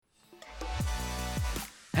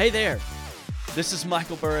Hey there, this is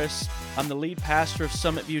Michael Burris. I'm the lead pastor of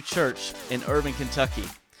Summit View Church in Irving, Kentucky,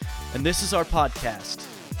 and this is our podcast.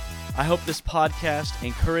 I hope this podcast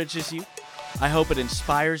encourages you, I hope it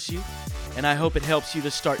inspires you, and I hope it helps you to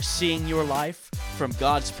start seeing your life from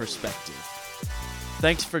God's perspective.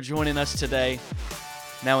 Thanks for joining us today.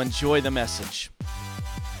 Now enjoy the message.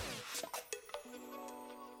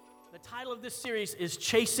 The title of this series is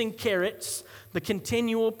Chasing Carrots, the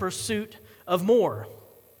Continual Pursuit of More.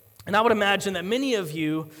 And I would imagine that many of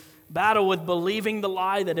you battle with believing the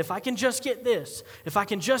lie that if I can just get this, if I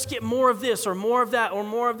can just get more of this or more of that or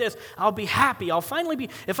more of this, I'll be happy. I'll finally be,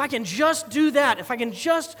 if I can just do that, if I can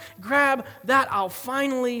just grab that, I'll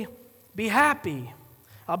finally be happy.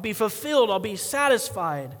 I'll be fulfilled. I'll be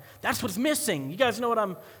satisfied. That's what's missing. You guys know what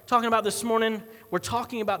I'm talking about this morning? We're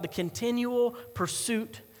talking about the continual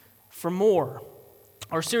pursuit for more.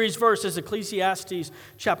 Our series verse is Ecclesiastes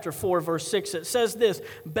chapter 4, verse 6. It says this,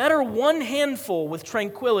 "Better one handful with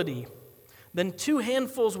tranquility than two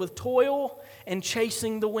handfuls with toil and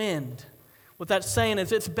chasing the wind." What that's saying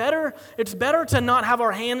is it's better to not have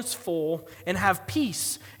our hands full and have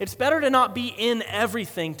peace. It's better to not be in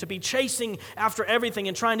everything, to be chasing after everything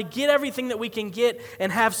and trying to get everything that we can get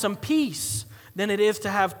and have some peace, than it is to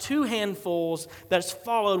have two handfuls that's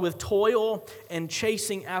followed with toil and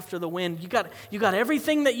chasing after the wind. You got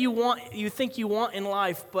everything that you want, you think you want in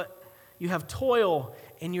life, but you have toil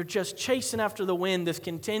and you're just chasing after the wind, this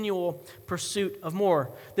continual pursuit of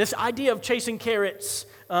more. This idea of chasing carrots,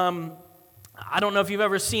 I don't know if you've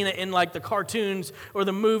ever seen it in like the cartoons or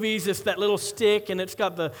the movies. It's that little stick and it's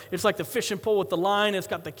like the fishing pole with the line. It's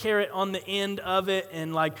got the carrot on the end of it,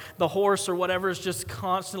 and like the horse or whatever is just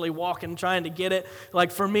constantly walking trying to get it.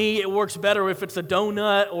 Like for me, it works better if it's a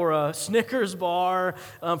donut or a Snickers bar.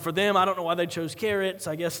 For them, I don't know why they chose carrots.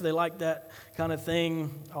 I guess they like that kind of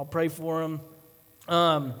thing. I'll pray for them.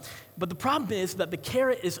 But the problem is that the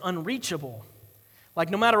carrot is unreachable. Like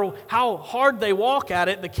no matter how hard they walk at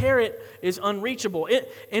it, the carrot is unreachable.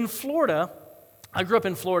 In Florida, I grew up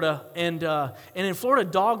in Florida, and in Florida,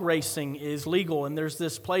 dog racing is legal. And there's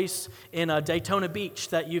this place in Daytona Beach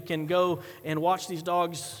that you can go and watch these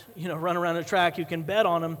dogs, run around a track. You can bet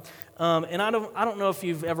on them. And I don't know if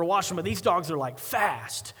you've ever watched them, but these dogs are like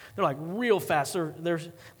fast. They're like real fast. They're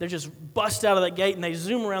just bust out of that gate and they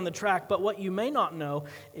zoom around the track. But what you may not know,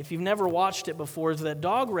 if you've never watched it before, is that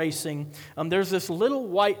dog racing, there's this little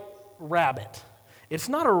white rabbit. It's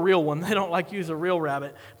not a real one. They don't use a real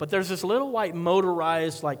rabbit. But there's this little white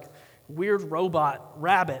motorized weird robot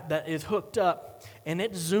rabbit that is hooked up, and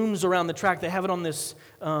it zooms around the track. They have it on this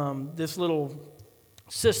little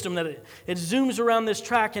system that it zooms around this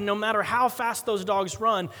track, and no matter how fast those dogs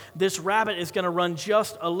run, this rabbit is going to run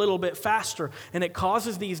just a little bit faster, and it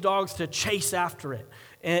causes these dogs to chase after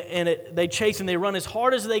it. They chase and they run as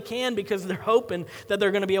hard as they can because they're hoping that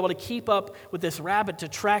they're going to be able to keep up with this rabbit to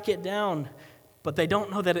track it down. But they don't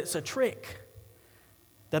know that it's a trick,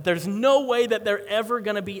 that there's no way that they're ever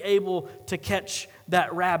going to be able to catch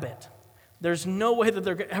that rabbit. There's no way that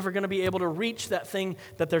they're ever going to be able to reach that thing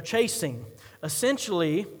that they're chasing.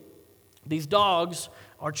 Essentially, these dogs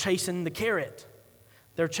are chasing the carrot.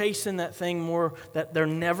 They're chasing that thing more that they're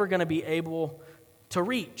never going to be able to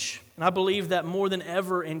reach. And I believe that more than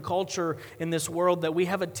ever in culture in this world that we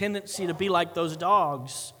have a tendency to be like those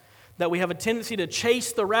dogs. That we have a tendency to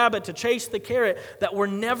chase the rabbit, to chase the carrot that we're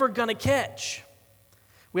never going to catch.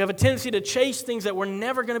 We have a tendency to chase things that we're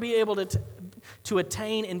never going to be able to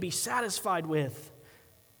attain and be satisfied with.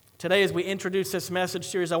 Today, as we introduce this message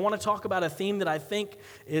series, I want to talk about a theme that I think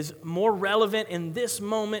is more relevant in this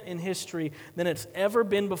moment in history than it's ever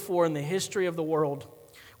been before in the history of the world.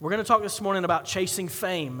 We're going to talk this morning about chasing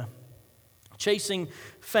fame. Chasing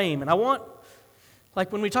fame. And I want,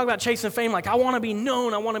 when we talk about chasing fame, I want to be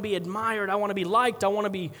known, I want to be admired, I want to be liked, I want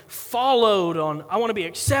to be followed on, I want to be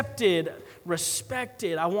accepted,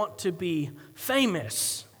 respected, I want to be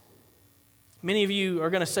famous. Many of you are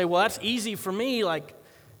going to say, well, that's easy for me,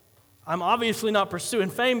 I'm obviously not pursuing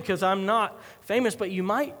fame because I'm not famous, but you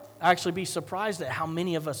might actually be surprised at how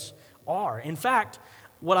many of us are. In fact,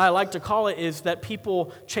 what I like to call it is that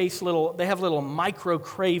people they have little micro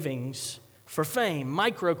cravings for fame,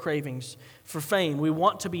 micro cravings for fame. We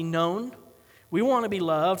want to be known, we want to be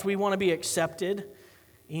loved, we want to be accepted.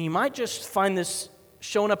 And you might just find this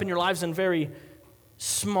showing up in your lives in very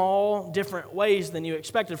small, different ways than you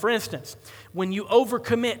expected. For instance, when you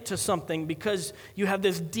overcommit to something because you have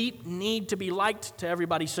this deep need to be liked to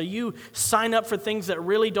everybody, so you sign up for things that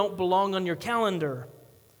really don't belong on your calendar.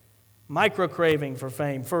 Micro craving for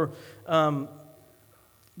fame,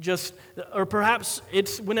 or perhaps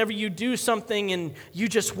it's whenever you do something and you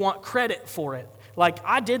just want credit for it. Like,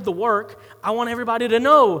 I did the work. I want everybody to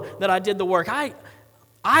know that I did the work.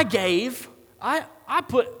 I gave. I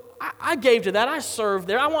gave to that. I served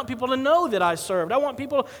there. I want people to know that I served. I want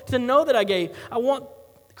people to know that I gave. I want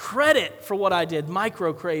credit for what I did.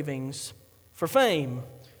 Micro cravings for fame.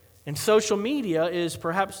 And social media is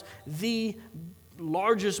perhaps the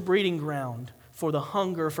largest breeding ground for the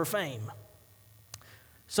hunger for fame.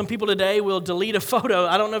 Some people today will delete a photo.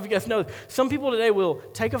 I don't know if you guys know. Some people today will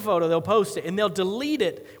take a photo, they'll post it, and they'll delete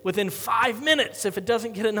it within 5 minutes if it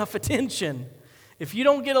doesn't get enough attention. If they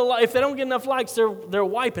don't get enough likes, they're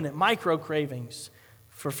wiping it. Micro cravings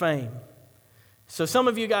for fame. So some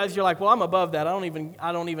of you guys, you're like, well, I'm above that.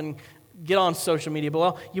 I don't even get on social media. But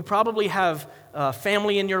well, you probably have a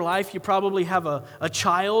family in your life. You probably have a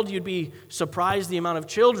child. You'd be surprised the amount of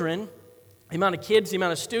children, the amount of kids, the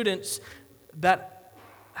amount of students that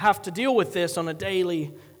have to deal with this on a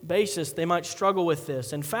daily basis. They might struggle with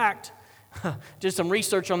this. In fact, did some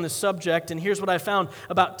research on this subject, and here's what I found.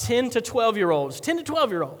 About 10 to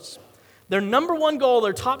 12-year-olds, their number one goal,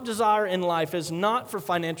 their top desire in life is not for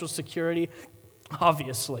financial security,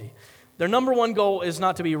 obviously. Their number one goal is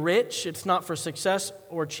not to be rich. It's not for success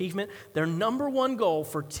or achievement. Their number one goal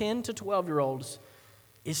for 10 to 12-year-olds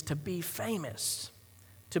is to be famous.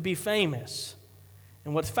 To be famous.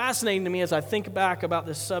 And what's fascinating to me as I think back about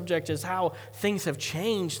this subject is how things have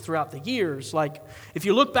changed throughout the years. Like, if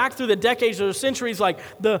you look back through the decades or the centuries, like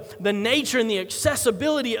the nature and the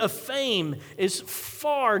accessibility of fame is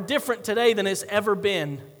far different today than it's ever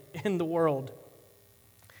been in the world.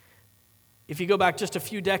 If you go back just a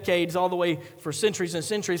few decades, all the way for centuries and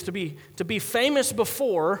centuries, to be famous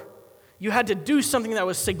before, you had to do something that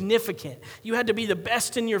was significant. You had to be the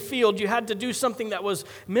best in your field. You had to do something that was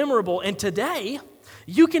memorable. And today,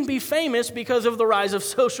 you can be famous because of the rise of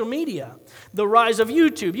social media, the rise of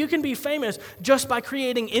YouTube. You can be famous just by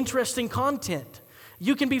creating interesting content.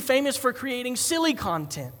 You can be famous for creating silly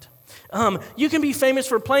content. You can be famous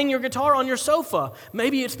for playing your guitar on your sofa.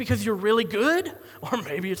 Maybe it's because you're really good, or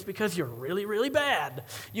maybe it's because you're really, really bad.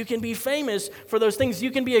 You can be famous for those things.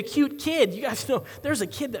 You can be a cute kid. You guys know there's a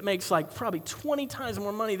kid that makes like probably 20 times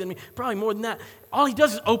more money than me, probably more than that. All he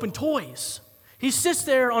does is open toys. He sits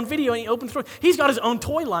there on video and he opens toys. He's got his own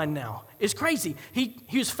toy line now. It's crazy. He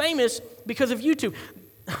was famous because of YouTube.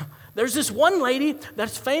 There's this one lady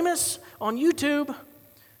that's famous on YouTube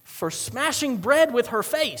for smashing bread with her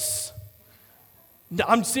face.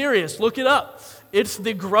 I'm serious. Look it up. It's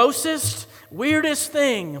the grossest, weirdest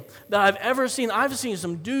thing that I've ever seen. I've seen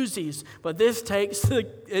some doozies, but this takes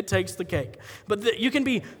the cake. But you can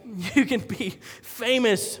be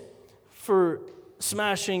famous for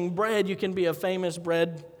smashing bread. You can be a famous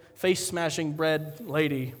face smashing bread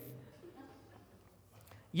lady.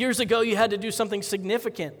 Years ago, you had to do something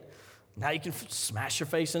significant. Now you can smash your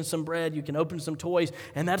face in some bread, you can open some toys,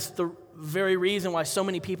 and that's the very reason why so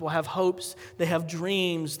many people have hopes, they have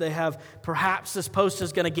dreams, they have, perhaps this post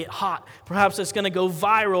is going to get hot, perhaps it's going to go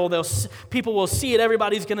viral, people will see it,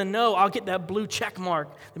 everybody's going to know, I'll get that blue check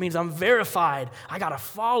mark. That means I'm verified, I got a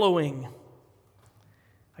following.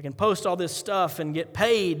 I can post all this stuff and get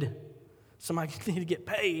paid. Somebody need to get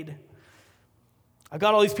paid. I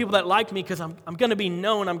got all these people that like me because I'm going to be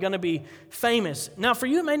known, I'm going to be famous. Now, for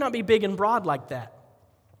you, it may not be big and broad like that.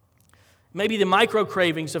 Maybe the micro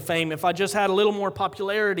cravings of fame, if I just had a little more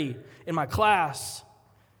popularity in my class,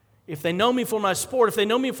 if they know me for my sport, if they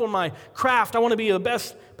know me for my craft, I want to be the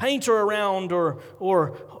best painter around, or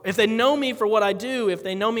if they know me for what I do, if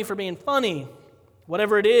they know me for being funny,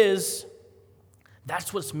 whatever it is,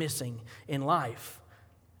 that's what's missing in life.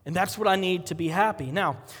 And that's what I need to be happy.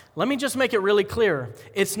 Now, let me just make it really clear.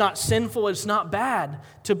 It's not sinful, it's not bad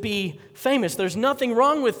to be famous. There's nothing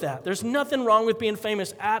wrong with that. There's nothing wrong with being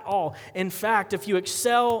famous at all. In fact, if you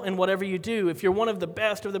excel in whatever you do, if you're one of the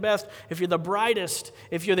best, if you're the brightest,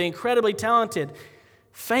 if you're the incredibly talented,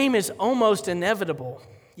 fame is almost inevitable.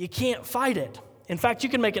 You can't fight it. In fact, you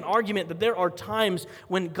can make an argument that there are times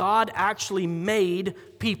when God actually made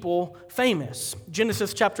people famous.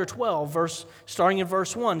 Genesis chapter 12, starting in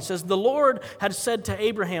verse 1, says, "The Lord had said to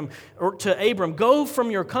Abram, go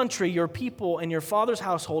from your country, your people, and your father's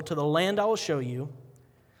household to the land I will show you.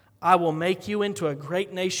 I will make you into a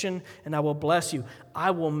great nation, and I will bless you.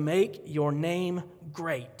 I will make your name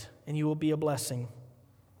great, and you will be a blessing."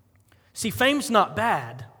 See, fame's not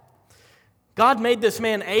bad. God made this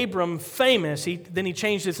man Abram famous. Then he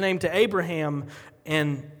changed his name to Abraham,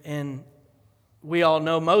 and we all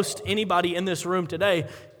know, anybody in this room today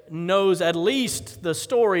knows at least the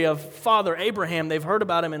story of Father Abraham. They've heard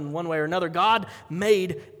about him in one way or another. God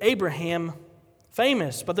made Abraham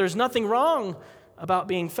famous, but there's nothing wrong about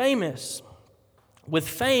being famous. With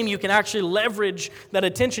fame, you can actually leverage that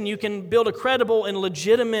attention. You can build a credible and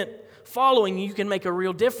legitimate following. You can make a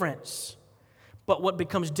real difference. But what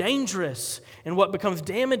becomes dangerous and what becomes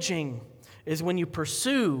damaging is when you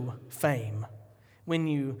pursue fame.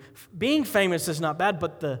 Being famous is not bad,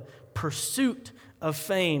 but the pursuit of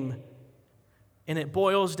fame, and it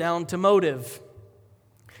boils down to motive.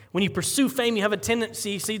 When you pursue fame, you have a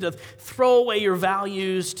tendency to throw away your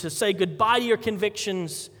values, to say goodbye to your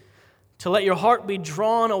convictions, to let your heart be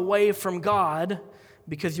drawn away from God,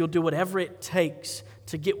 because you'll do whatever it takes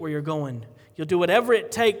to get where you're going. You'll do whatever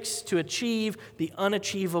it takes to achieve the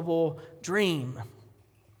unachievable dream.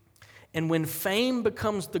 And when fame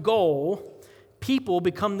becomes the goal, people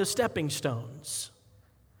become the stepping stones.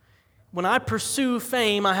 When I pursue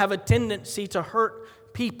fame, I have a tendency to hurt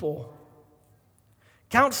people.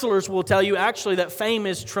 Counselors will tell you actually that fame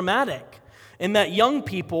is traumatic, and that young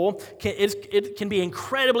people, it can be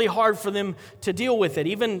incredibly hard for them to deal with it,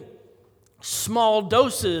 even small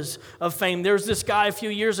doses of fame. There's this guy a few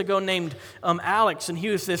years ago named Alex, and he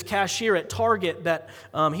was this cashier at Target that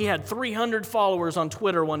he had 300 followers on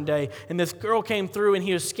Twitter one day, and this girl came through and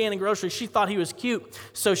he was scanning groceries. She thought he was cute,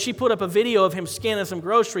 so she put up a video of him scanning some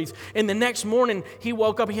groceries, and the next morning he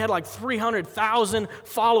woke up, he had like 300,000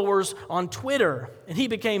 followers on Twitter, and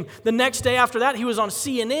the next day after that, he was on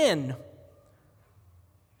CNN.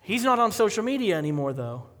 He's not on social media anymore,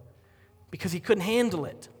 though, because he couldn't handle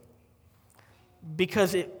it.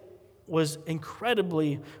 Because it was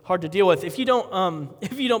incredibly hard to deal with. If you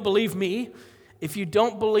don't believe me, if you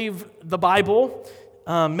don't believe the Bible,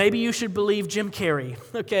 maybe you should believe Jim Carrey.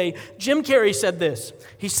 Okay, Jim Carrey said this.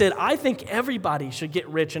 He said, "I think everybody should get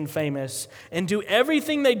rich and famous and do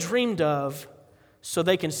everything they dreamed of so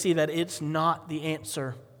they can see that it's not the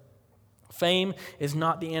answer. Fame is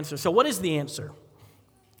not the answer." So what is the answer?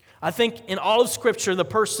 I think in all of Scripture, the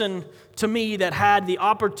person, to me, that had the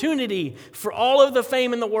opportunity for all of the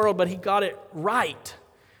fame in the world, but he got it right,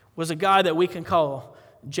 was a guy that we can call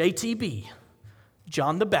JTB,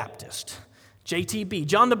 John the Baptist. JTB.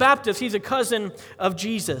 John the Baptist, he's a cousin of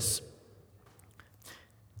Jesus.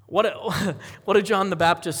 What do John the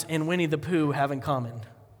Baptist and Winnie the Pooh have in common?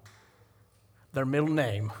 Their middle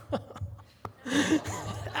name.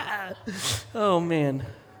 Oh, man.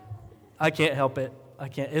 I can't help it.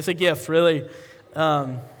 It's a gift, really.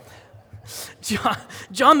 John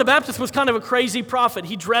the Baptist was kind of a crazy prophet.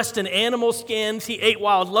 He dressed in animal skins. He ate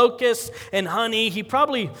wild locusts and honey. He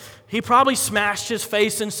probably smashed his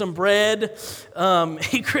face in some bread.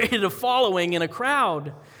 He created a following in a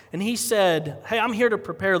crowd. And he said, "Hey, I'm here to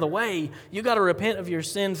prepare the way. You got to repent of your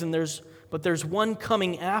sins, but there's one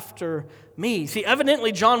coming after me." See,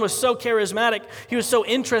 evidently John was so charismatic, he was so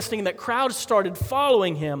interesting that crowds started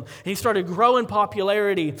following him. He started growing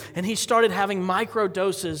popularity, and he started having micro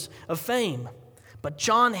doses of fame. But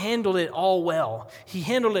John handled it all well. He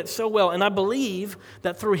handled it so well, and I believe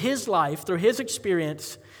that through his life, through his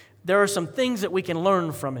experience, there are some things that we can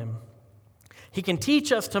learn from him. He can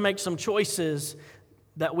teach us to make some choices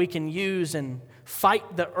that we can use and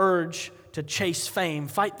fight the urge to chase fame,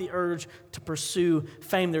 fight the urge to pursue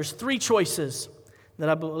fame. There's 3 choices that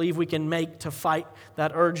I believe we can make to fight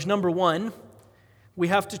that urge. Number 1, we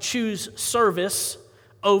have to choose service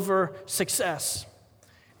over success.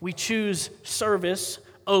 We choose service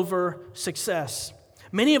over success.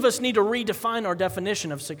 Many of us need to redefine our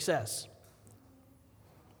definition of success.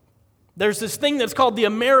 There's this thing that's called the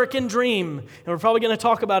American dream, and we're probably going to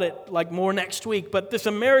talk about it like more next week, but this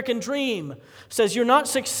American dream says you're not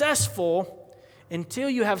successful until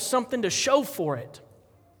you have something to show for it.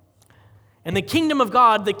 And the kingdom of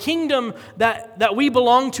God, the kingdom that we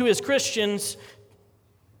belong to as Christians,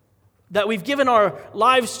 that we've given our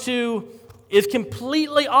lives to, is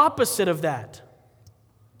completely opposite of that.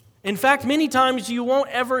 In fact, many times you won't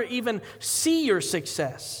ever even see your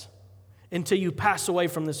success until you pass away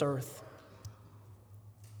from this earth.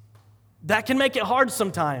 That can make it hard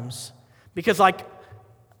sometimes because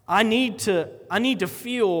I need to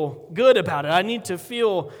feel good about it. I need to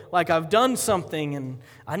feel like I've done something and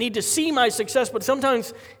I need to see my success, but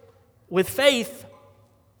sometimes with faith,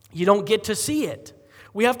 you don't get to see it.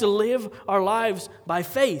 We have to live our lives by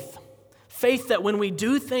faith. Faith that when we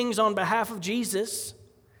do things on behalf of Jesus,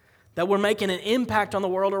 that we're making an impact on the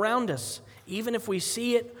world around us, even if we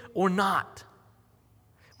see it or not.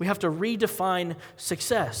 We have to redefine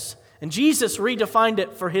success. And Jesus redefined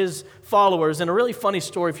it for his followers in a really funny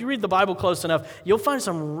story. If you read the Bible close enough, you'll find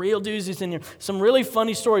some real doozies in here, some really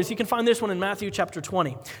funny stories. You can find this one in Matthew chapter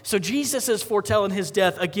 20. So Jesus is foretelling his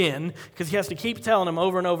death again because he has to keep telling them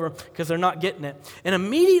over and over because they're not getting it. And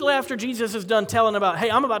immediately after Jesus is done telling about, hey,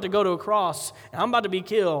 I'm about to go to a cross, and I'm about to be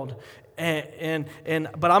killed,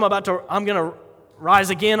 but I'm going to rise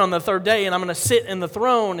again on the third day, and I'm going to sit in the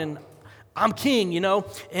throne, and I'm king,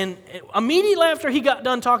 And immediately after he got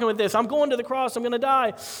done talking with this, I'm going to the cross, I'm going to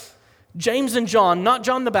die. James and John, not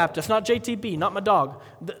John the Baptist, not JTB, not my dog,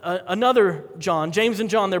 another John, James and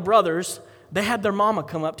John, their brothers, they had their mama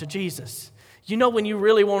come up to Jesus. When you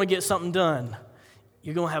really want to get something done,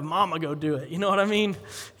 you're going to have mama go do it. You know what I mean?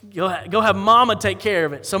 Go have mama take care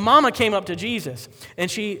of it. So mama came up to Jesus, and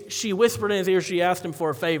she whispered in his ear, she asked him for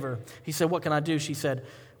a favor. He said, what can I do? She said,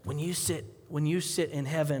 when you sit in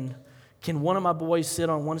heaven, can one of my boys sit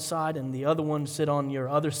on one side and the other one sit on your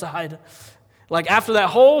other side? Like after that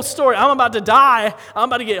whole story, I'm about to die, I'm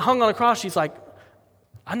about to get hung on a cross. She's like,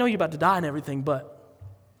 I know you're about to die and everything, but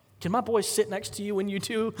can my boys sit next to you when you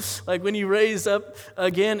do? Like when you raise up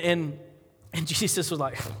again? And Jesus was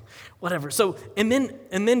like, whatever. So, and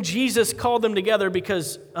then Jesus called them together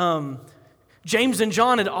because James and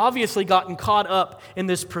John had obviously gotten caught up in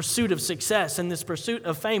this pursuit of success and this pursuit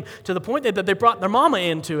of fame to the point that they brought their mama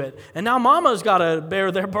into it. And now mama's got to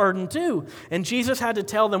bear their burden too. And Jesus had to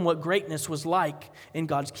tell them what greatness was like in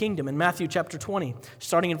God's kingdom. In Matthew chapter 20,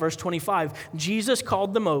 starting in verse 25, Jesus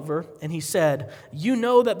called them over and he said, you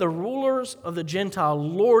know that the rulers of the Gentile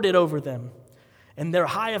lord it over them, and their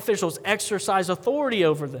high officials exercise authority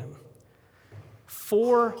over them.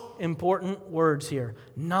 4 important words here.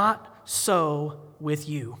 Not so with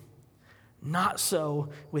you. Not so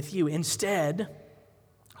with you. Instead,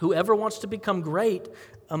 whoever wants to become great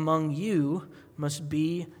among you must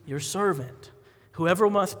be your servant. Whoever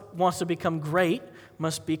wants to become great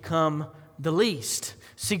must become the least.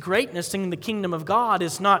 See, greatness in the kingdom of God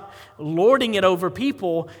is not lording it over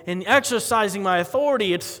people and exercising my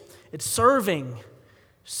authority. It's serving.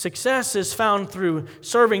 Success is found through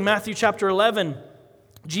serving. Matthew chapter 11,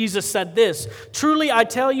 Jesus said this, truly I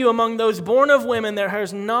tell you, among those born of women, there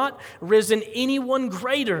has not risen anyone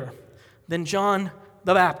greater than John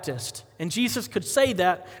the Baptist. And Jesus could say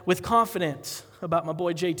that with confidence about my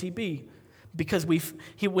boy JTB, because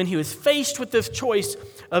when he was faced with this choice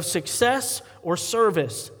of success or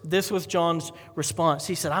service, this was John's response.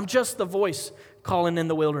 He said, I'm just the voice calling in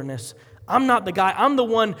the wilderness. I'm not the guy. I'm the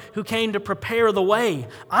one who came to prepare the way.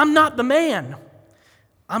 I'm not the man.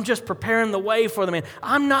 I'm just preparing the way for the man.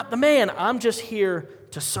 I'm not the man. I'm just here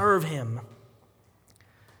to serve him.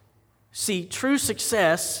 See, true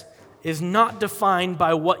success is not defined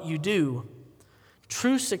by what you do.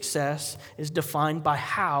 True success is defined by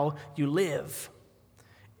how you live.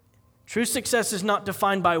 True success is not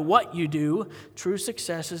defined by what you do. True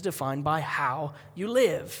success is defined by how you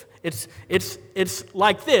live. It's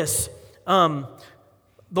like this.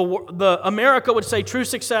 The America would say true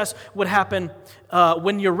success would happen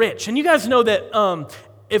when you're rich. And you guys know that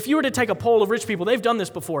if you were to take a poll of rich people, they've done this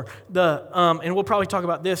before. And we'll probably talk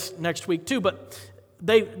about this next week too. But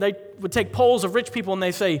they would take polls of rich people and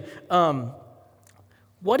they say,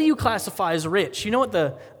 what do you classify as rich? You know what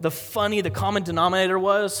the common denominator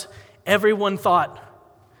was? Everyone thought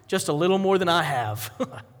just a little more than I have.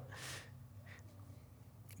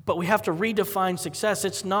 But we have to redefine success.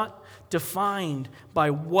 It's not defined by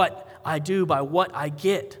what I do, by what I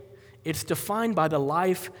get. It's defined by the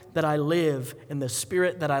life that I live and the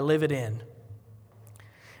spirit that I live it in.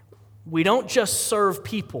 We don't just serve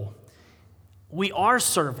people. We are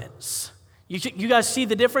servants. You guys see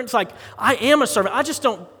the difference? Like, I am a servant. I just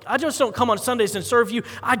don't come on Sundays and serve you.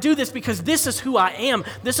 I do this because this is who I am.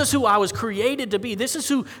 This is who I was created to be. This is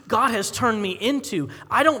who God has turned me into.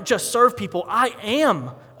 I don't just serve people. I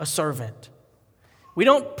am a servant. We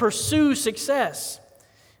don't pursue success.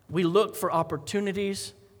 We look for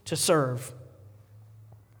opportunities to serve.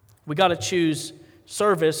 We got to choose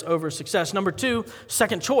service over success. Number 2,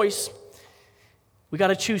 second choice, we got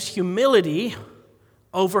to choose humility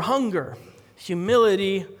over hunger.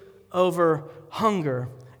 Humility over hunger.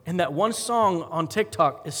 And that one song on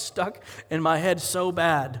TikTok is stuck in my head so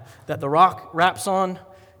bad that The Rock raps on.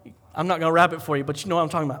 I'm not going to rap it for you, but you know what I'm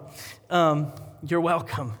talking about. You're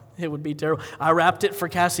welcome. It would be terrible. I rapped it for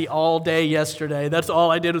Cassie all day yesterday. That's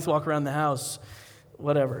all I did was walk around the house.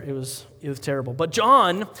 Whatever. It was terrible. But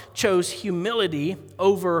John chose humility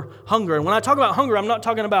over hunger. And when I talk about hunger, I'm not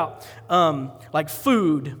talking about like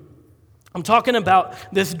food. I'm talking about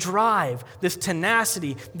this drive, this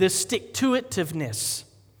tenacity, this stick-to-itiveness.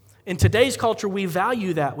 In today's culture, we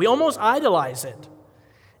value that. We almost idolize it.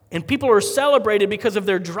 And people are celebrated because of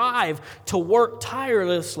their drive to work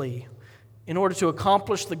tirelessly in order to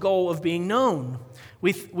accomplish the goal of being known.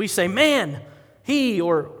 We say, man, he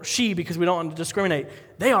or she, because we don't want to discriminate,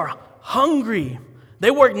 they are hungry.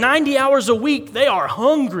 They work 90 hours a week. They are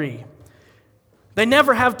hungry. They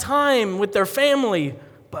never have time with their family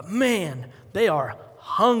but man, they are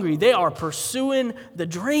hungry. They are pursuing the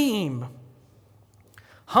dream.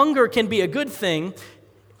 Hunger can be a good thing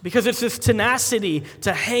because it's this tenacity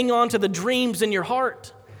to hang on to the dreams in your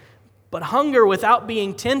heart. But hunger without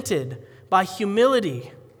being tempted by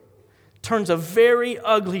humility turns a very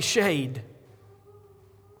ugly shade.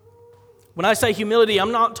 When I say humility,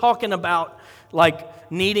 I'm not talking about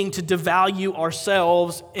like needing to devalue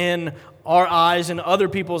ourselves in our eyes and other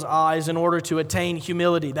people's eyes in order to attain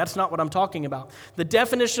humility. That's not what I'm talking about. The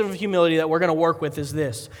definition of humility that we're going to work with is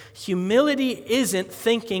this. Humility isn't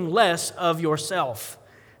thinking less of yourself.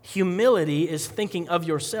 Humility is thinking of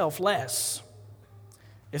yourself less.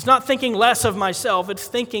 It's not thinking less of myself, it's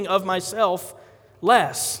thinking of myself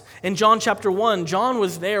less. In John chapter 1, John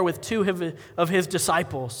was there with two of his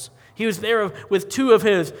disciples. He was there with two of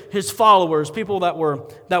his followers, people that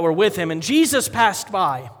were with him. And Jesus passed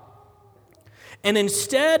by. And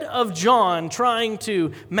instead of John trying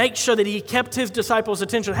to make sure that he kept his disciples'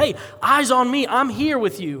 attention, hey, eyes on me, I'm here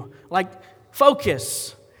with you. Like,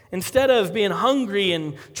 focus. Instead of being hungry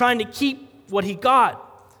and trying to keep what he got,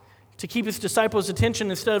 to keep his disciples' attention,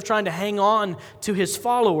 instead of trying to hang on to his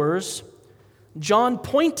followers, John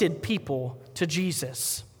pointed people to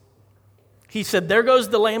Jesus. He said, there goes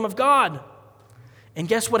the Lamb of God. And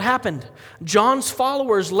guess what happened? John's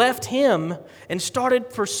followers left him and started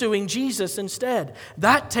pursuing Jesus instead.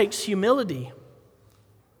 That takes humility.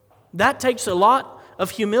 That takes a lot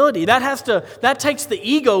of humility. That takes the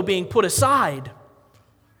ego being put aside.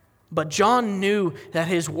 But John knew that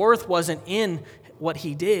his worth wasn't in what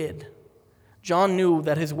he did. John knew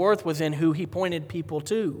that his worth was in who he pointed people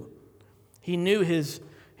to. He knew his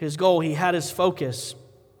goal. He had his focus.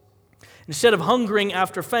 Instead of hungering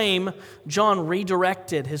after fame, John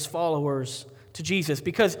redirected his followers to Jesus.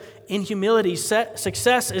 Because in humility,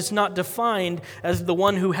 success is not defined as the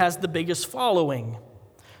one who has the biggest following,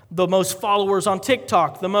 the most followers on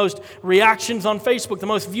TikTok, the most reactions on Facebook, the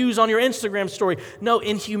most views on your Instagram story. No,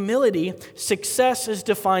 in humility, success is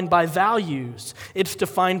defined by values. It's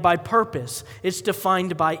defined by purpose. It's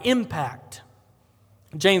defined by impact.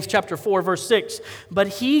 James chapter 4, verse 6, but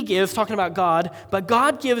he gives, talking about God, but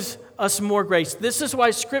God gives us more grace. This is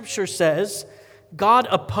why Scripture says, God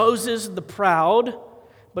opposes the proud,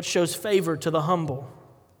 but shows favor to the humble.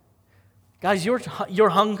 Guys, your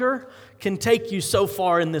hunger can take you so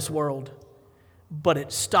far in this world, but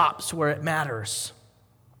it stops where it matters.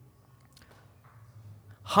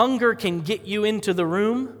 Hunger can get you into the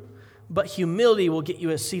room, but humility will get you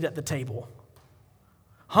a seat at the table.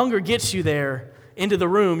 Hunger gets you there into the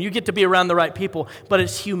room. You get to be around the right people, but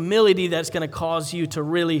it's humility that's going to cause you to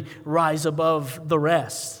really rise above the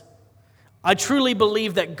rest. I truly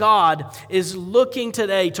believe that God is looking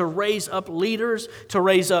today to raise up leaders, to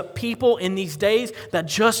raise up people in these days that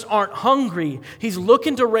just aren't hungry. He's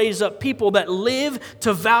looking to raise up people that live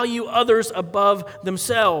to value others above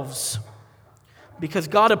themselves. Because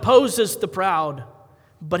God opposes the proud,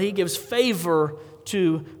 but He gives favor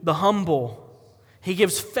to the humble. He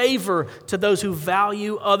gives favor to those who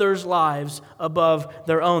value others' lives above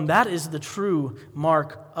their own. That is the true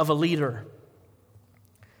mark of a leader.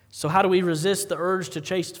 So how do we resist the urge to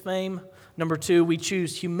chase fame? Number 2, we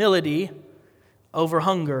choose humility over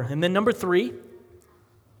hunger. And then number 3,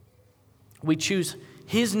 we choose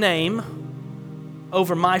His name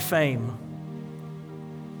over my fame.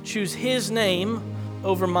 Choose His name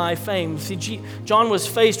over my fame. See, John was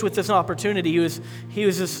faced with this opportunity. He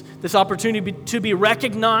was this opportunity to be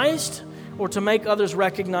recognized or to make others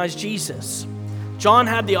recognize Jesus. John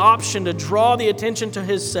had the option to draw the attention to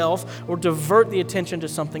himself or divert the attention to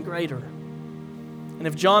something greater. And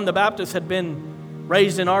if John the Baptist had been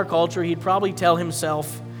raised in our culture, he'd probably tell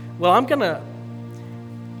himself, well,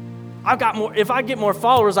 if I get more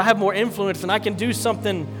followers, I have more influence and I can do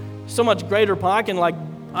something so much greater. I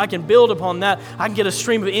can build upon that. I can get a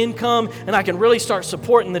stream of income, and I can really start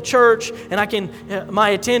supporting the church, and I can, my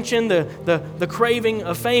attention, the craving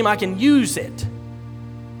of fame, I can use it.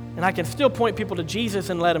 And I can still point people to Jesus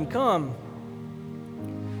and let them come.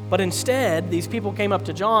 But instead, these people came up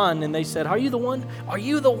to John and they said, Are you the one? Are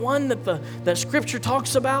you the one that Scripture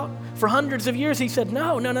talks about for hundreds of years? He said,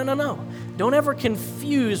 No. Don't ever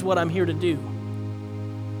confuse what I'm here to do.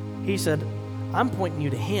 He said, I'm pointing you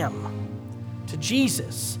to Him, to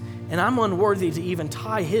Jesus, and I'm unworthy to even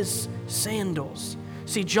tie His sandals.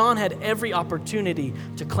 See, John had every opportunity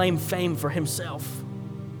to claim fame for himself,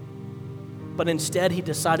 but instead he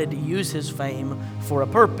decided to use his fame for a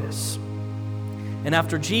purpose. And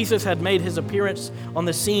after Jesus had made His appearance on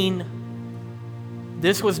the scene,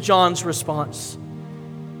 this was John's response.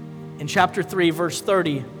 In chapter 3, verse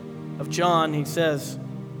 30 of John, he says,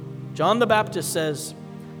 John the Baptist says,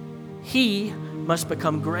 He must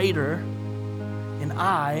become greater, and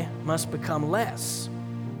I must become less.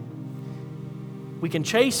 We can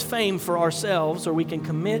chase fame for ourselves, or we can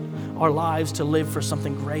commit our lives to live for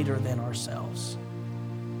something greater than ourselves.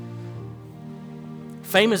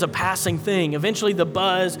 Fame is a passing thing. Eventually the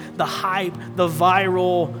buzz, the hype, the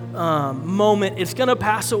viral moment, it's going to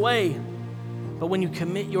pass away. But when you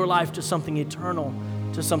commit your life to something eternal,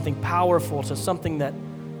 to something powerful, to something that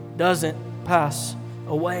doesn't pass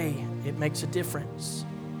away, it makes a difference.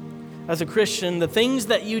 As a Christian, the things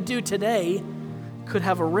that you do today could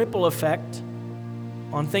have a ripple effect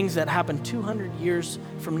on things that happen 200 years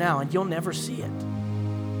from now, and you'll never see it.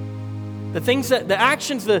 The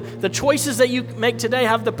actions, the choices that you make today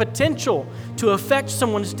have the potential to affect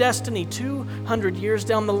someone's destiny 200 years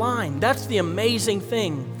down the line. That's the amazing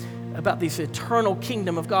thing about this eternal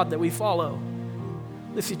kingdom of God that we follow,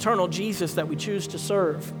 this eternal Jesus that we choose to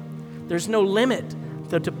serve. There's no limit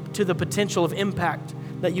to the potential of impact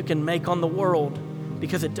that you can make on the world,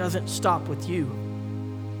 because it doesn't stop with you.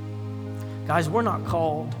 Guys, we're not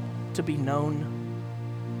called to be known.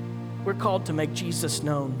 We're called to make Jesus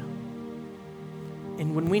known.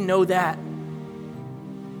 And when we know that,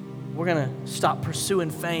 we're going to stop pursuing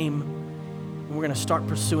fame, and we're going to start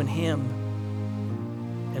pursuing Him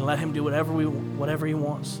and let Him do whatever He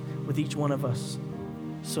wants with each one of us.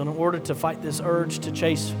 So in order to fight this urge to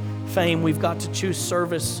chase fame, we've got to choose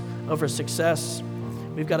service over success.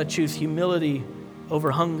 We've got to choose humility over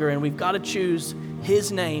hunger, and we've got to choose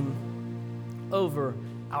His name over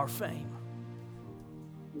our fame.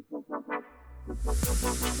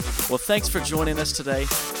 Well, thanks for joining us today.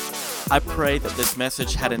 I pray that this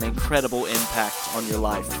message had an incredible impact on your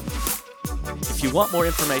life. If you want more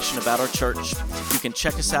information about our church, you can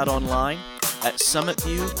check us out online at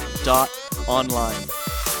summitview.online.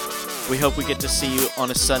 We hope we get to see you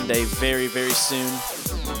on a Sunday very, very soon.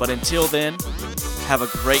 But until then, have a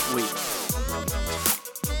great week.